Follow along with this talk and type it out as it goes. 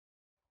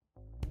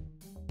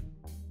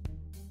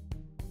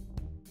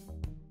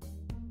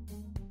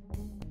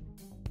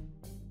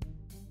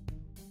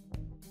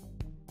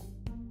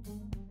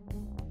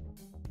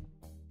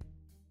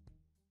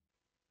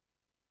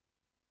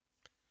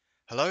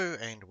Hello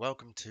and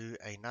welcome to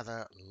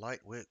another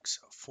Lightworks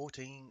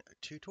 14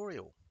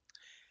 tutorial.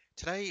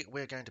 Today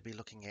we're going to be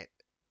looking at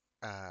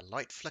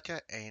light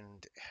flicker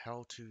and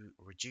how to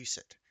reduce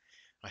it.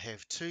 I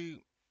have two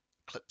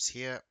clips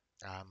here.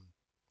 Um,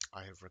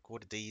 I have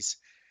recorded these,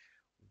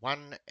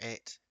 one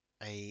at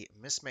a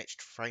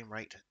mismatched frame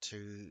rate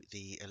to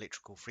the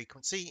electrical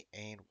frequency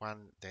and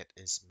one that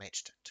is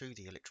matched to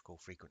the electrical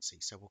frequency.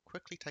 So we'll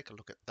quickly take a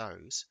look at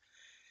those.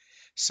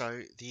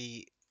 So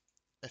the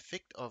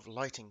effect of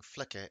lighting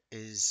flicker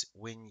is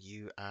when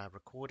you are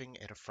recording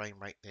at a frame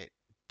rate that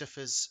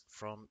differs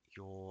from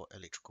your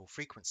electrical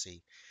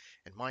frequency.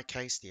 In my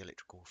case, the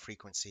electrical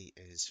frequency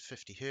is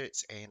 50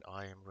 Hertz and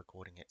I am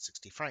recording at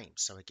 60 frames,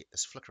 so I get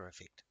this flicker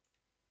effect.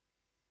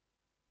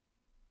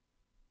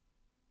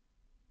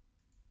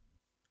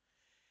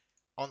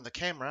 On the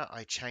camera,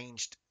 I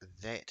changed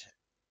that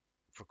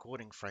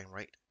recording frame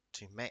rate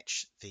to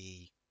match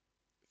the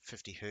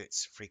 50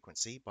 Hertz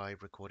frequency by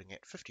recording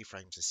at 50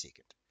 frames a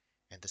second.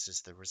 And this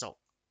is the result.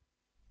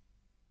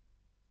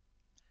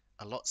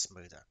 A lot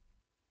smoother.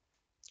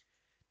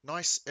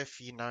 Nice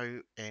if you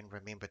know and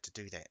remember to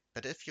do that.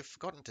 But if you've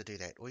forgotten to do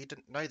that, or you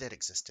didn't know that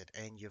existed,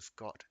 and you've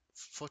got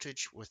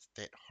footage with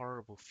that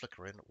horrible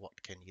flicker in,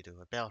 what can you do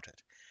about it?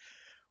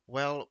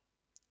 Well,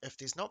 if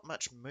there's not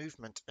much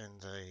movement in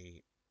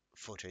the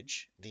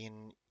footage,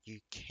 then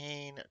you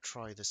can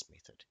try this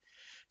method.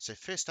 So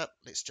first up,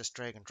 let's just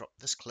drag and drop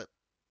this clip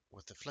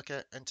with the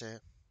flicker into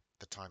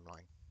the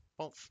timeline.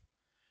 Boom.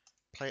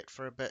 Play it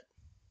for a bit.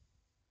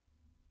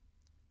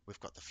 We've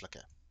got the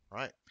flicker,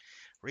 right?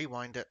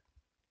 Rewind it.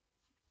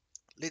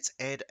 Let's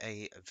add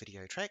a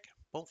video track.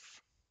 Boom.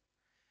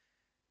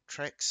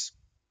 Tracks,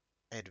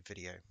 add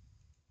video.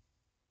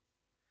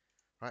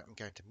 Right, I'm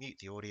going to mute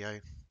the audio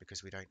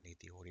because we don't need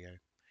the audio.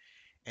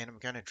 And I'm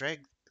going to drag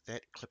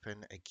that clip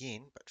in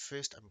again, but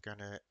first I'm going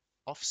to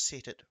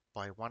offset it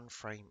by 1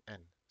 frame in.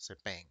 So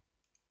bang,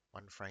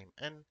 1 frame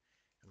in.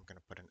 I'm going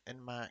to put an in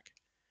mark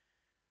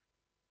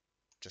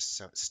just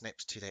so it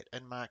snaps to that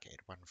in mark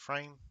at 1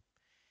 frame.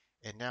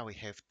 And now we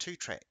have 2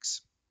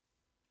 tracks.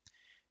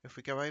 If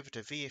we go over to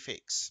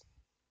VFX,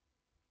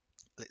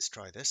 let's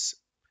try this.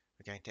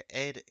 We're going to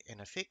add an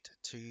effect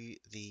to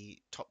the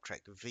top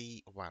track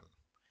V1.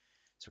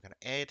 So we're going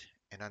to add,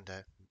 and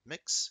under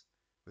mix,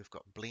 we've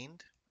got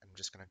blend. And I'm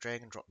just going to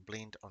drag and drop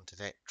blend onto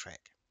that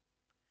track.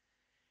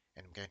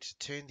 And I'm going to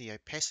turn the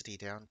opacity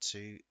down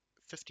to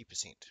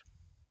 50%.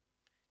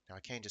 Now I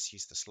can just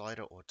use the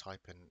slider or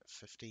type in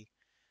 50.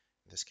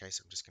 In this case,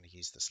 I'm just going to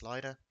use the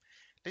slider.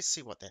 Let's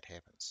see what that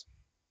happens.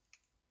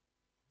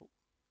 Ooh,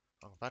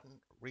 wrong button,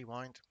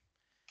 rewind.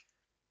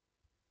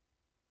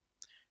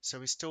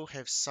 So we still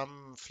have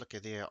some flicker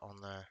there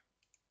on the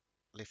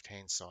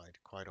left-hand side,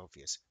 quite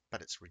obvious,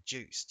 but it's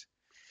reduced.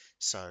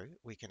 So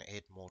we can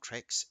add more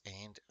tracks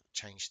and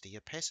change the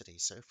opacity.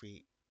 So if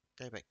we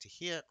go back to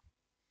here,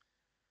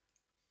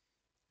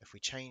 if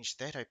we change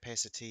that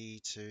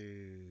opacity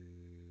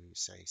to,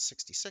 say,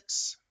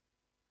 66,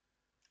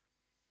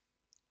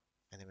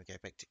 and then we go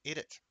back to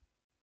edit,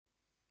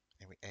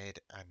 and we add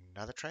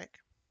another track,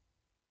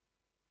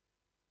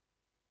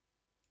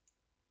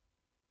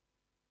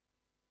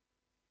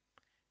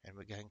 and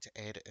we're going to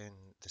add in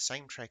the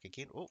same track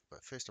again. Oh,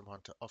 but first I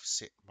want to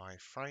offset my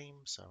frame,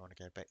 so I want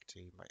to go back to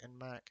my in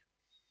mark,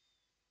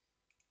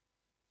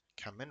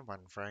 come in 1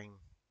 frame,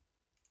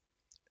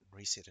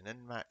 reset an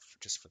in mark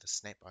just for the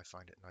snap. I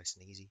find it nice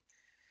and easy.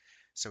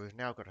 So we've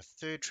now got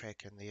a 3rd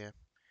track in there.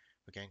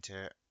 We're going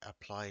to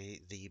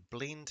apply the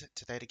blend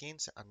to that again.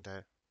 So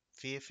under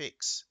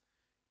VFX,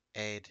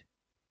 add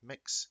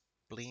mix,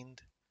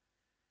 blend.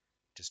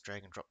 Just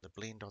drag and drop the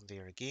blend on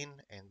there again.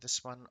 And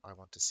this one I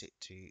want to set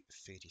to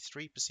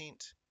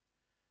 33%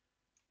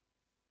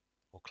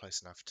 or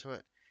close enough to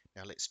it.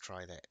 Now let's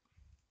try that.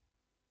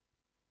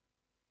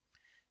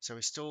 So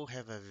we still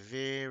have a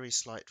very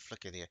slight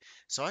flicker there.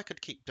 So I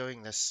could keep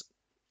doing this,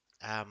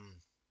 and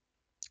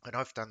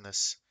I've done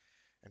this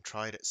and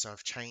tried it. So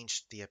I've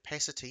changed the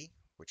opacity,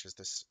 which is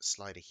this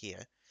slider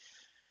here.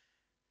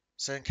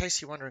 So in case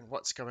you're wondering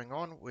what's going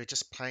on, we're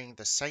just playing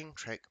the same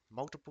track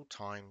multiple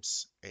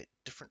times at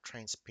different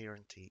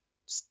transparency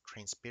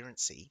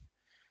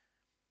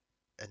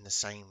in the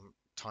same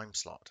time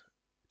slot,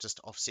 just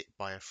offset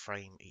by a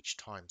frame each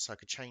time. So I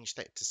could change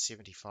that to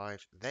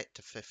 75, that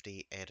to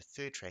 50, add a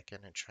 3rd track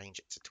in and change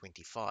it to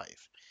 25.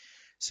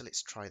 So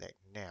let's try that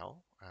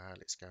now.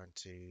 Let's go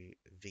into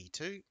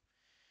V2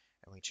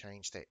 and we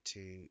change that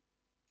to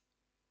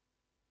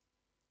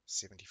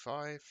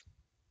 75.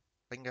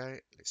 Bingo.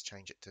 Let's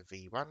change it to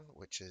V1,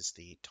 which is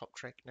the top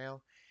track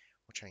now.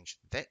 We'll change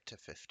that to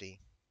 50.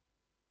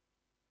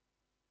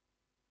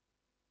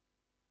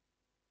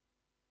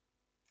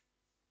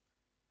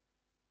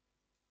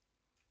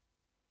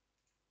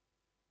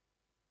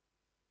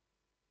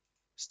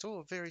 Still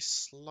a very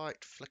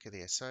slight flicker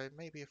there, so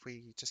maybe if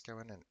we just go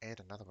in and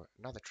add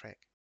another track.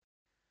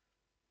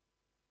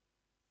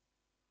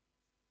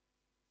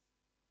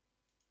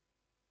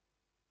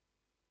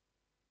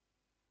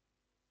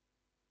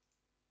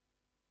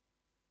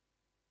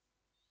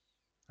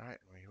 Alright,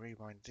 we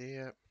rewind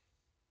there.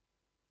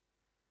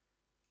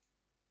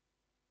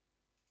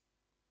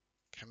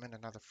 come in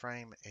another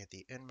frame, add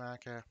the in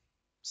marker,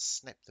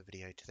 snap the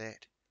video to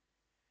that,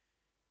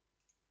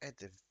 add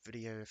the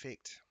video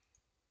effect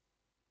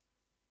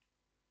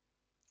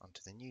onto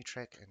the new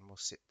track, and we'll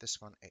set this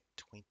one at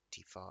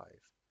 25.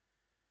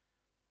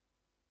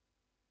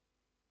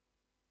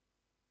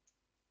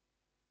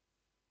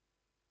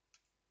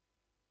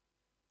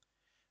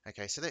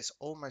 Okay, so that's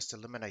almost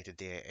eliminated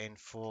there, and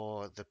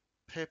for the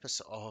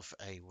purpose of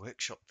a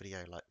workshop video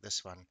like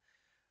this one,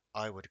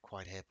 I would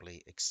quite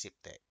happily accept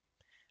that.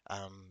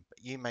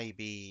 You may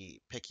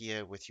be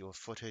pickier with your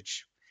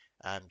footage.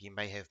 You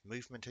may have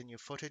movement in your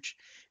footage.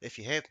 If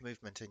you have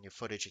movement in your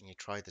footage and you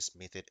try this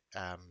method,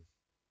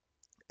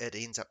 it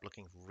ends up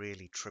looking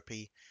really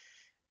trippy.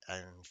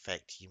 And in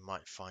fact, you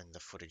might find the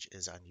footage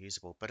is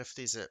unusable. But if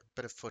there's a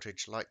bit of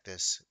footage like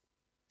this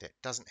that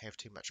doesn't have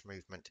too much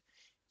movement,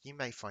 you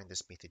may find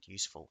this method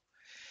useful.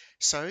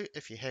 So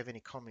if you have any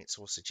comments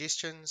or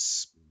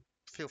suggestions,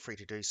 feel free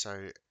to do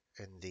so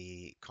in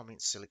the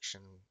comments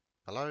section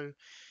below.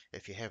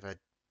 If you have a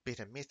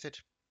better method,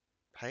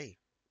 hey,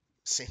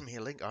 send me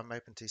a link. I'm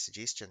open to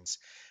suggestions.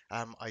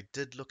 I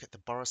did look at the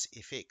Boris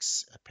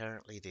FX.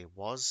 Apparently there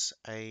was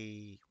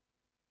a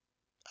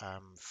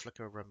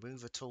flicker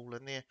remover tool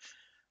in there.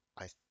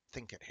 I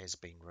think it has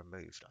been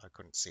removed. I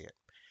couldn't see it.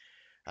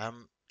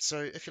 So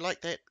if you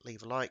like that,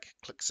 leave a like,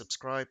 click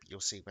subscribe.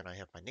 You'll see when I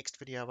have my next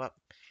video up.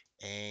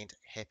 And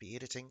happy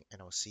editing,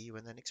 and I'll see you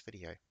in the next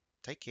video.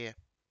 Take care.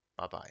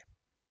 Bye bye.